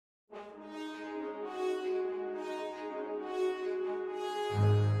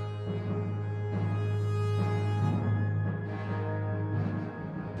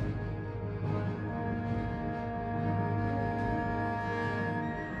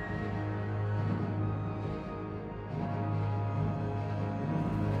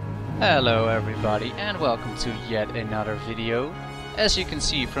Hello everybody and welcome to yet another video. As you can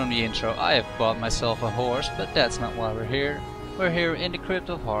see from the intro, I have bought myself a horse, but that's not why we're here. We're here in the Crypt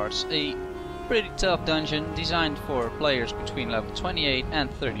of Hearts, a pretty tough dungeon designed for players between level 28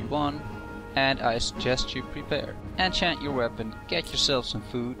 and 31, and I suggest you prepare. Enchant your weapon, get yourself some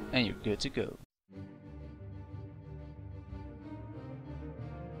food, and you're good to go.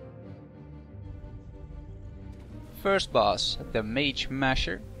 First boss, the Mage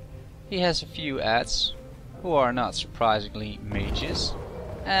Masher. He has a few ads, who are not surprisingly mages,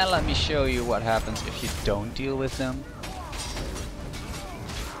 and let me show you what happens if you don't deal with them.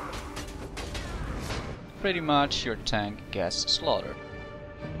 Pretty much your tank gets slaughtered.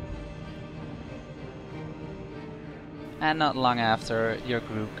 And not long after, your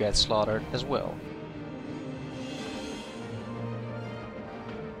group gets slaughtered as well.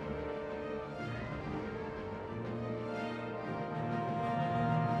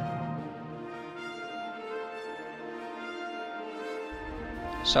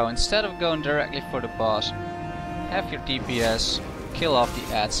 So instead of going directly for the boss, have your DPS kill off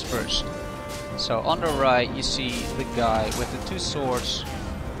the ads first. So on the right you see the guy with the two swords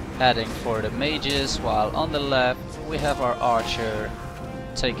heading for the mages, while on the left we have our archer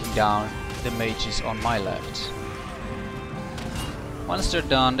taking down the mages on my left. Once they're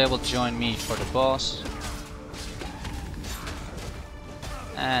done, they will join me for the boss.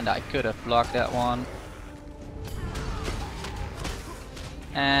 And I could have blocked that one.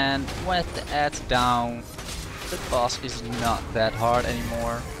 And with the ads down, the boss is not that hard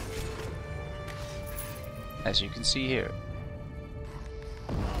anymore, as you can see here.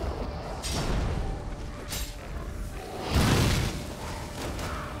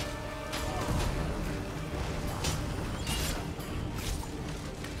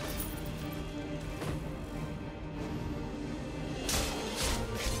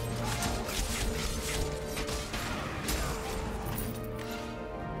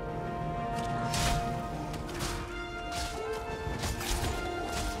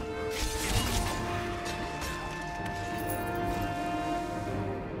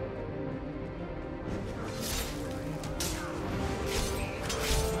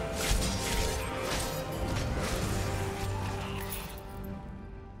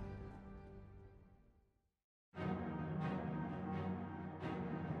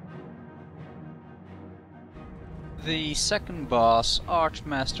 The second boss,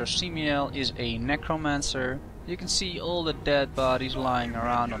 Archmaster Simiel, is a necromancer. You can see all the dead bodies lying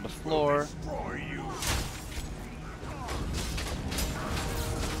around on the floor.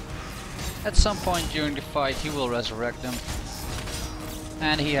 At some point during the fight he will resurrect them.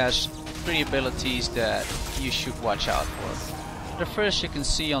 And he has 3 abilities that you should watch out for. The first you can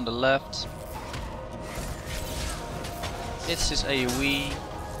see on the left. It's his AoE,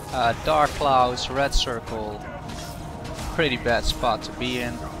 Dark Clouds, Red Circle. Pretty bad spot to be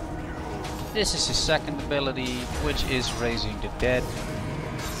in. This is his second ability, which is Raising the Dead.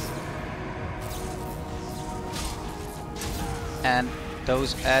 And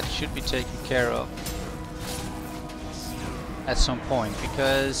those ads should be taken care of at some point,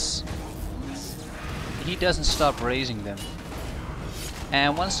 because he doesn't stop raising them.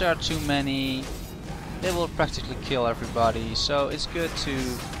 And once there are too many, they will practically kill everybody, so it's good to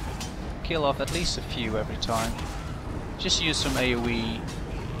kill off at least a few every time. Just use some AoE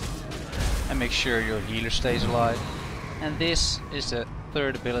and make sure your healer stays alive. And this is the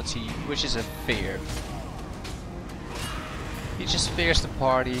third ability, which is a Fear. He just fears the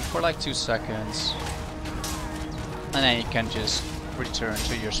party for like 2 seconds, and then you can just return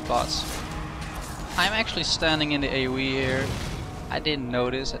to your spots. I'm actually standing in the AoE here. I didn't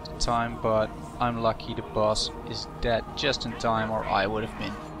notice at the time, but I'm lucky the boss is dead just in time, or I would have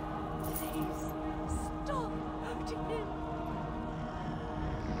been.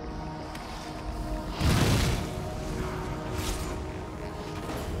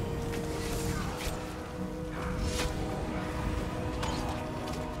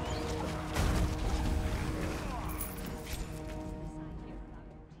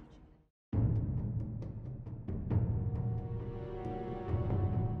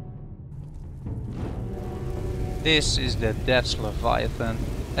 This is the Depths Leviathan,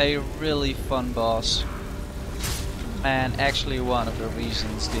 a really fun boss, and actually one of the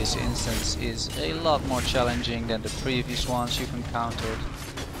reasons this instance is a lot more challenging than the previous ones you've encountered.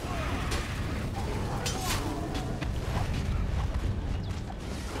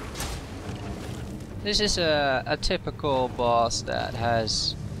 This is a typical boss that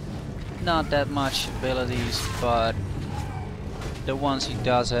has not that much abilities, but the ones he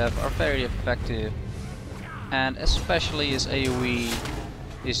does have are very effective, and especially his AoE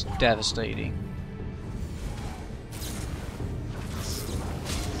is devastating.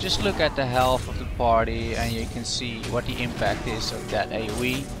 Just look at the health of the party and you can see what the impact is of that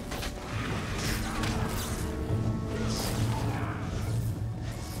AoE.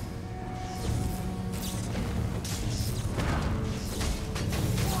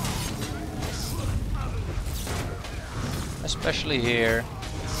 Especially here,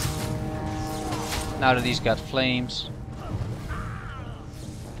 now that he's got flames,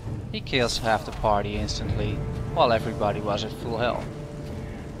 he kills half the party instantly, while everybody was at full health.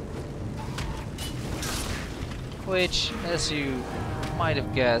 Which, as you might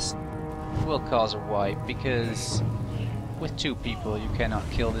have guessed, will cause a wipe, because with 2 people you cannot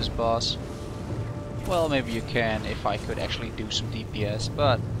kill this boss. Well, maybe you can if I could actually do some DPS,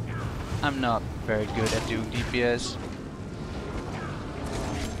 but I'm not very good at doing DPS.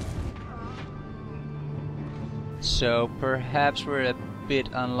 So perhaps we're a bit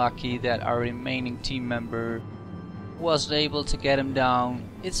unlucky that our remaining team member wasn't able to get him down.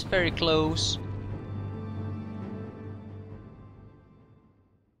 It's very close.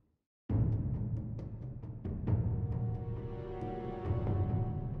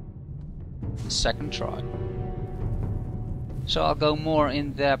 Second try. So I'll go more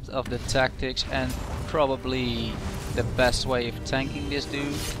in depth of the tactics and probably the best way of tanking this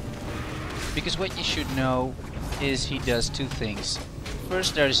dude. Because what you should know is he does 2 things.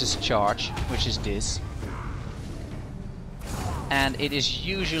 First, there is his charge, which is this. And it is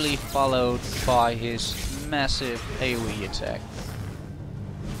usually followed by his massive AoE attack.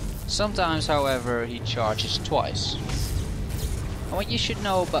 Sometimes, however, he charges twice. And what you should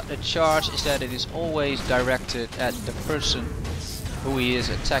know about the charge is that it is always directed at the person who he is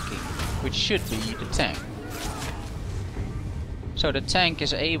attacking, which should be the tank. So the tank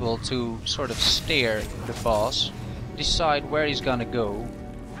is able to sort of stare the boss, decide where he's gonna go,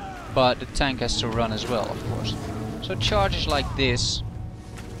 but the tank has to run as well, of course. So charges like this,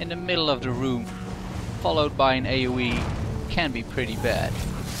 in the middle of the room, followed by an AoE, can be pretty bad.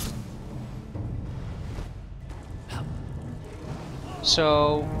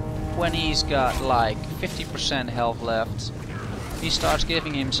 So when he's got like 50% health left, he starts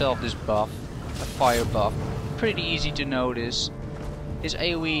giving himself this buff, a fire buff. Pretty easy to notice. His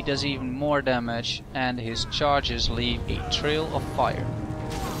AoE does even more damage and his charges leave a trail of fire.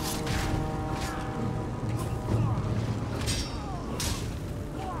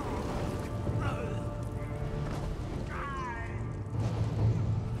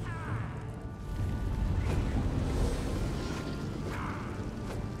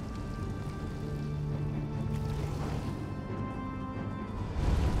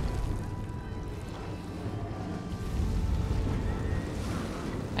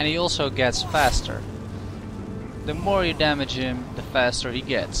 And he also gets faster. The more you damage him, the faster he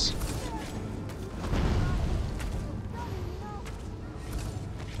gets.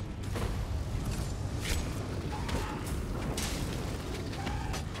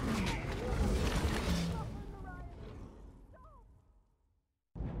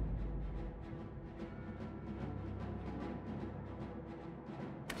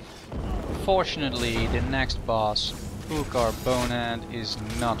 Fortunately, the next boss, Ukar Bonand, is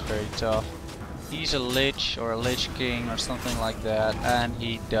not very tough. He's a Lich or a Lich King or something like that, and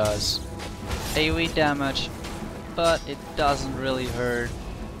he does AoE damage, but it doesn't really hurt,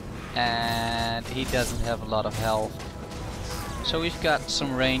 and he doesn't have a lot of health. So we've got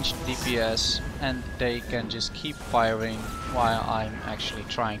some ranged DPS, and they can just keep firing while I'm actually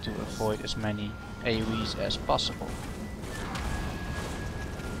trying to avoid as many AoEs as possible.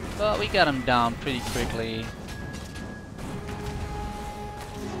 But we got him down pretty quickly.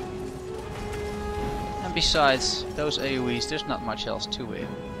 And besides those AoEs, there's not much else to it.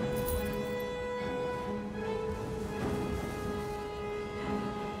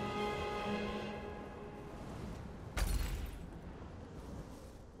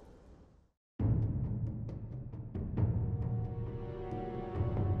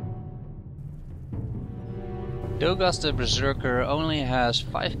 Dogas the Berserker only has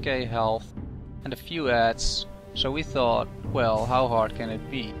 5k health and a few adds, so we thought, well, how hard can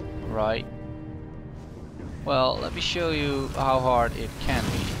it be, right? Well, let me show you how hard it can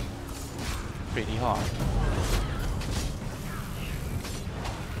be. Pretty hard.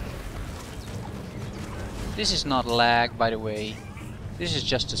 This is not lag, by the way. This is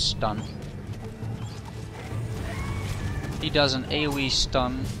just a stun. He does an AoE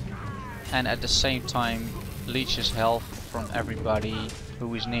stun and at the same time leeches health from everybody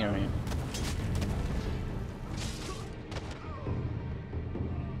who is near him.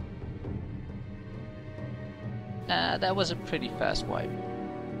 That was a pretty fast wipe.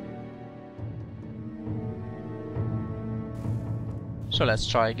 So let's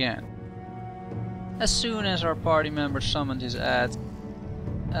try again. As soon as our party member summoned his ad,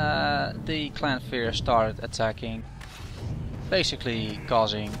 the clan fear started attacking, basically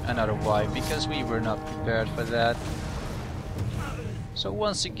causing another wipe because we were not prepared for that. So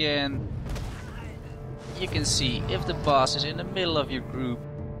once again, you can see if the boss is in the middle of your group,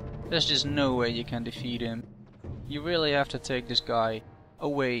 there's just no way you can defeat him. You really have to take this guy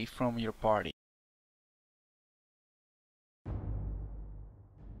away from your party.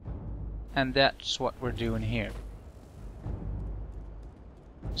 And that's what we're doing here.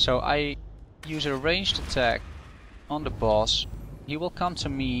 So I use a ranged attack on the boss. He will come to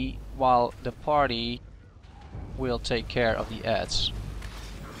me while the party will take care of the ads.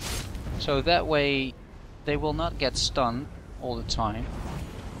 So that way they will not get stunned all the time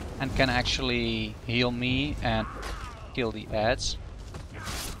and can actually heal me and kill the ads.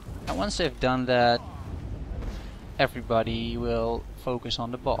 And once they've done that, everybody will focus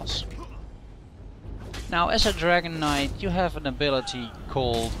on the boss. Now, as a Dragon Knight, you have an ability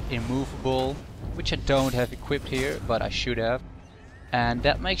called Immovable, which I don't have equipped here, but I should have. And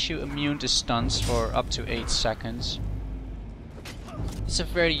that makes you immune to stuns for up to 8 seconds. It's a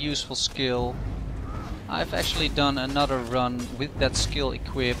very useful skill. I've actually done another run with that skill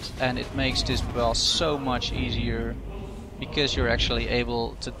equipped, and it makes this boss so much easier because you're actually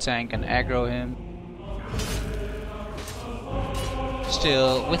able to tank and aggro him.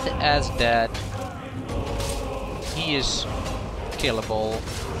 Still, with the ads dead, he is killable,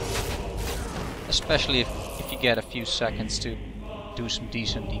 especially if you get a few seconds to do some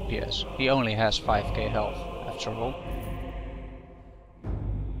decent DPS. He only has 5k health after all.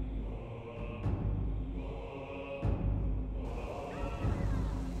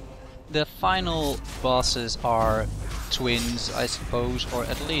 The final bosses are twins, I suppose, or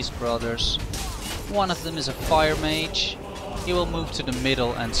at least brothers. One of them is a fire mage. He will move to the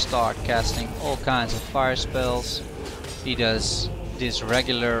middle and start casting all kinds of fire spells. He does this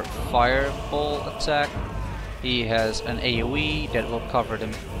regular fireball attack. He has an AoE that will cover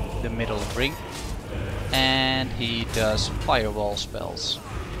the middle ring. And he does fireball spells.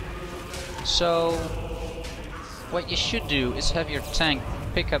 So what you should do is have your tank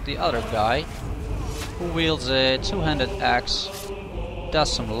pick up the other guy who wields a two-handed axe,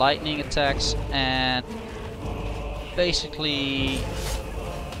 does some lightning attacks, and basically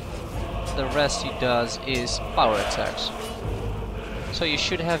the rest he does is power attacks. So you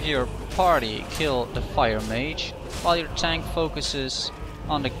should have your party kill the fire mage while your tank focuses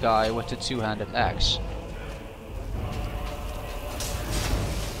on the guy with the two-handed axe.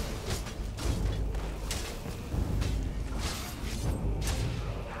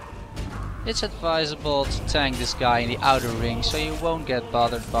 It's advisable to tank this guy in the outer ring so you won't get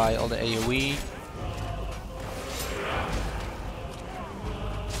bothered by all the AoE.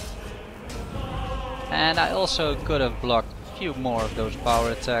 And I also could have blocked a few more of those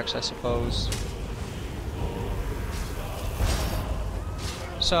power attacks, I suppose.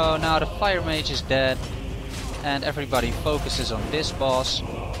 So now the fire mage is dead and everybody focuses on this boss.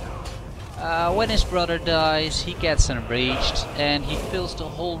 When his brother dies, he gets enraged and he fills the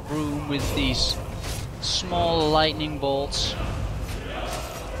whole room with these small lightning bolts.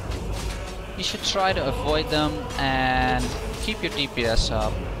 You should try to avoid them and keep your DPS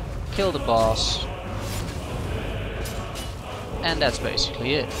up, kill the boss, and that's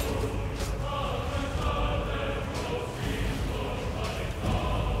basically it.